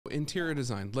Interior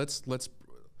design.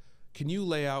 Can you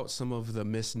lay out some of the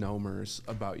misnomers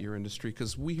about your industry?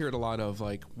 Because we hear it a lot of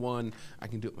like, one, I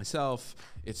can do it myself.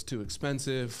 It's too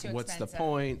expensive. What's the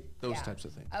point? Those types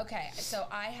of things. Okay, so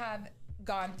I have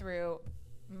gone through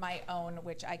my own,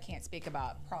 which I can't speak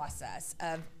about, process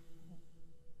of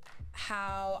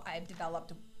how I've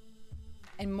developed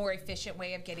a more efficient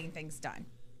way of getting things done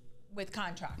with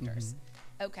contractors.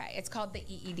 Okay, it's called the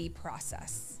EED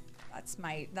process. That's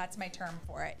my term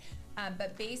for it.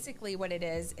 But basically what it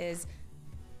is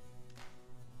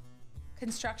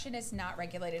construction is not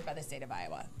regulated by the state of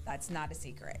Iowa. That's not a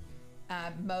secret.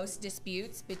 Most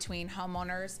disputes between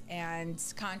homeowners and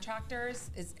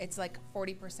contractors, it's like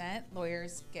 40%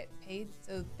 lawyers get paid,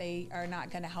 so they are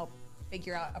not gonna help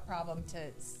figure out a problem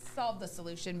to solve the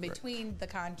solution between the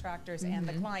contractors and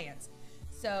the clients.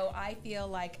 So I feel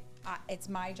like it's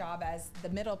my job as the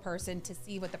middle person to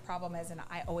see what the problem is, and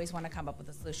I always want to come up with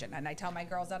a solution. And I tell my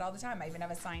girls that all the time. I even have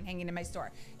a sign hanging in my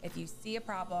store. If you see a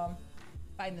problem,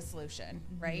 find the solution,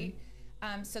 right?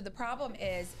 So the problem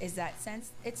is that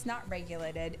since it's not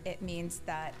regulated, it means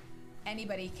that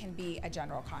anybody can be a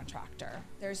general contractor.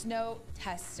 There's no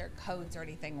tests or codes or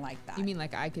anything like that. You mean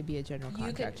like I could be a general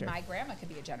contractor? My grandma could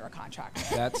be a general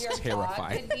contractor. That's Your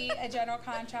terrifying. dog could be a general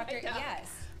contractor. Yes.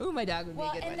 Ooh, my dog would be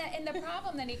a good one. And the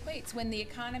problem then equates when the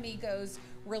economy goes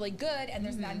really good and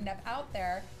there's not enough out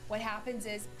there. What happens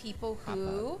is people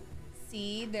who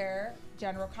see their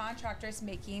general contractors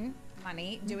making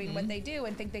money doing what they do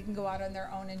and think they can go out on their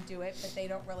own and do it, but they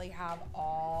don't really have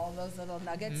all those little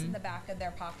nuggets in the back of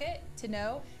their pocket to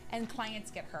know, and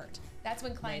clients get hurt. That's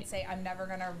when clients say, I'm never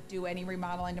gonna do any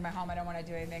remodeling to my home, I don't wanna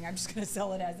do anything, I'm just gonna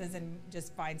sell it as is and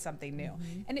just find something new.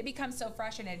 And it becomes so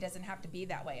fresh and it doesn't have to be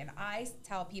that way. And I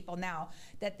tell people now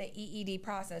that the EED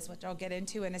process, which I'll get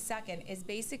into in a second, is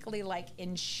basically like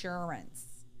insurance,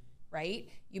 right?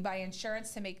 You buy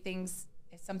insurance to make things,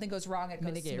 if something goes wrong, it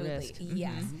goes smoothly. Risk.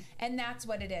 Yes, and that's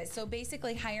what it is. So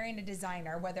basically hiring a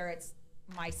designer, whether it's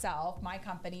myself, my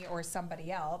company, or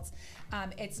somebody else,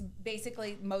 it's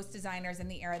basically most designers in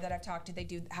the area that I've talked to, they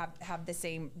do have the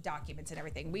same documents and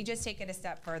everything. We just take it a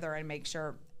step further and make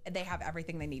sure they have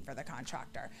everything they need for the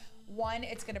contractor. One,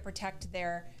 it's gonna protect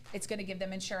it's gonna give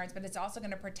them insurance, but it's also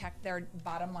gonna protect their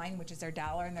bottom line, which is their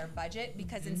dollar and their budget,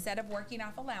 because instead of working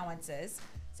off allowances,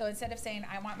 so instead of saying,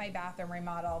 I want my bathroom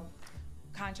remodeled,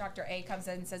 contractor A comes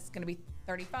in and says it's going to be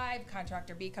 35,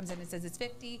 contractor B comes in and says it's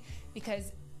 50,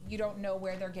 because you don't know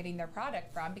where they're getting their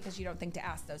product from because you don't think to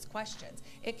ask those questions.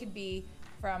 It could be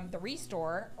from the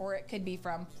restore or it could be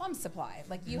from Plum Supply.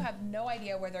 Like you have no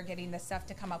idea where they're getting the stuff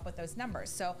to come up with those numbers.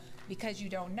 So because you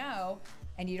don't know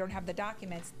and you don't have the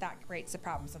documents, that creates a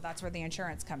problem. So that's where the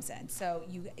insurance comes in. So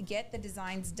you get the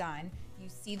designs done, you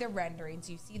see the renderings,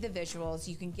 you see the visuals,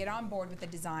 you can get on board with the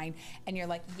design and you're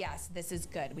like, yes, this is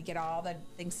good. We get all the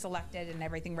things selected and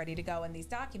everything ready to go in these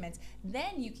documents.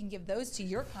 Then you can give those to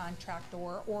your contractor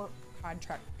or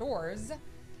contractors,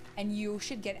 and you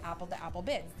should get apple to apple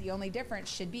bids. The only difference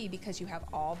should be because you have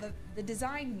all the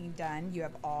design done, you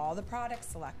have all the products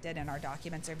selected, and our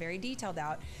documents are very detailed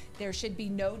out. There should be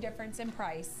no difference in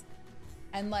price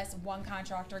unless one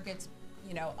contractor gets,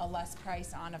 you know, a less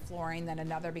price on a flooring than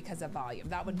another because of volume.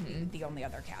 That would be the only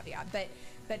other caveat. But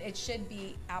it should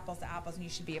be apples to apples, and you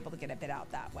should be able to get a bid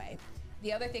out that way.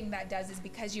 The other thing that does is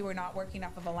because you are not working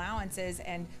off of allowances,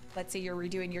 and let's say you're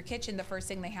redoing your kitchen, the first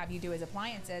thing they have you do is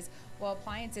appliances. Well,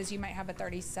 appliances, you might have a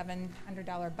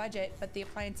 $3,700 budget, but the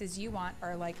appliances you want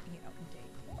are like, you know,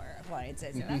 decor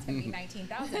appliances, and that's gonna be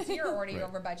 $19,000, so you're already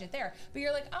over budget there. But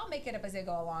you're like, I'll make it up as I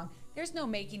go along. There's no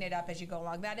making it up as you go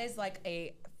along. That is like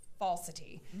a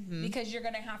falsity, because you're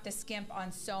gonna have to skimp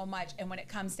on so much. And when it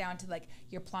comes down to like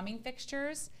your plumbing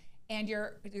fixtures and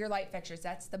your light fixtures,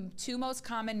 that's the two most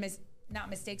common not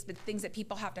mistakes, but things that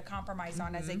people have to compromise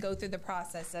on as they go through the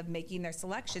process of making their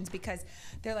selections, because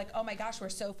they're like, oh my gosh, we're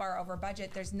so far over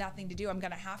budget, there's nothing to do. I'm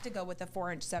gonna have to go with a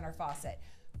 4-inch center faucet,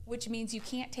 which means you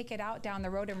can't take it out down the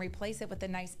road and replace it with a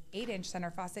nice 8-inch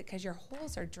center faucet because your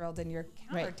holes are drilled in your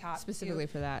countertop. Right, specifically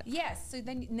for that. Yes, so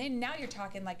then now you're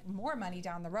talking like more money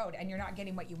down the road and you're not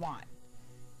getting what you want.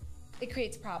 It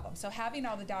creates problems. So having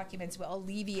all the documents will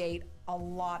alleviate a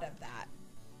lot of that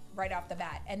right off the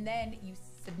bat. And then you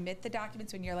submit the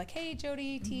documents when you're like, hey,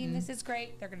 Jody, team, this is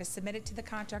great. They're gonna submit it to the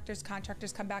contractors.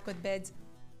 Contractors come back with bids.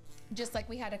 Just like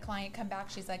we had a client come back,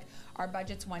 she's like, our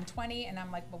budget's 120, and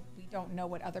I'm like, well, we don't know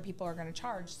what other people are gonna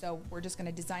charge, so we're just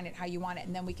gonna design it how you want it,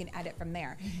 and then we can edit from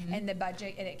there. And the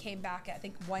budget, and it came back at, I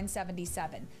think,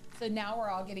 177. So now we're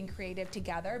all getting creative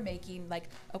together, making like,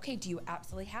 okay, do you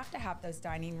absolutely have to have those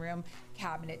dining room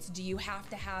cabinets? Do you have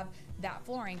to have that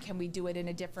flooring, can we do it in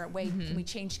a different way? Can we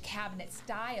change cabinet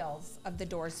styles of the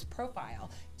doors profile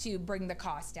to bring the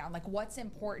cost down? Like, what's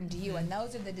important to you? And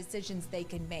those are the decisions they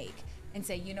can make and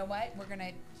say, you know what, we're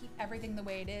gonna keep everything the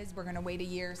way it is. We're gonna wait a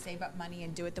year, save up money,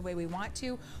 and do it the way we want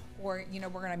to. Or, you know,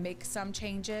 we're gonna make some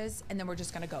changes and then we're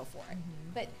just gonna go for it.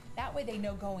 But that way they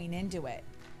know going into it.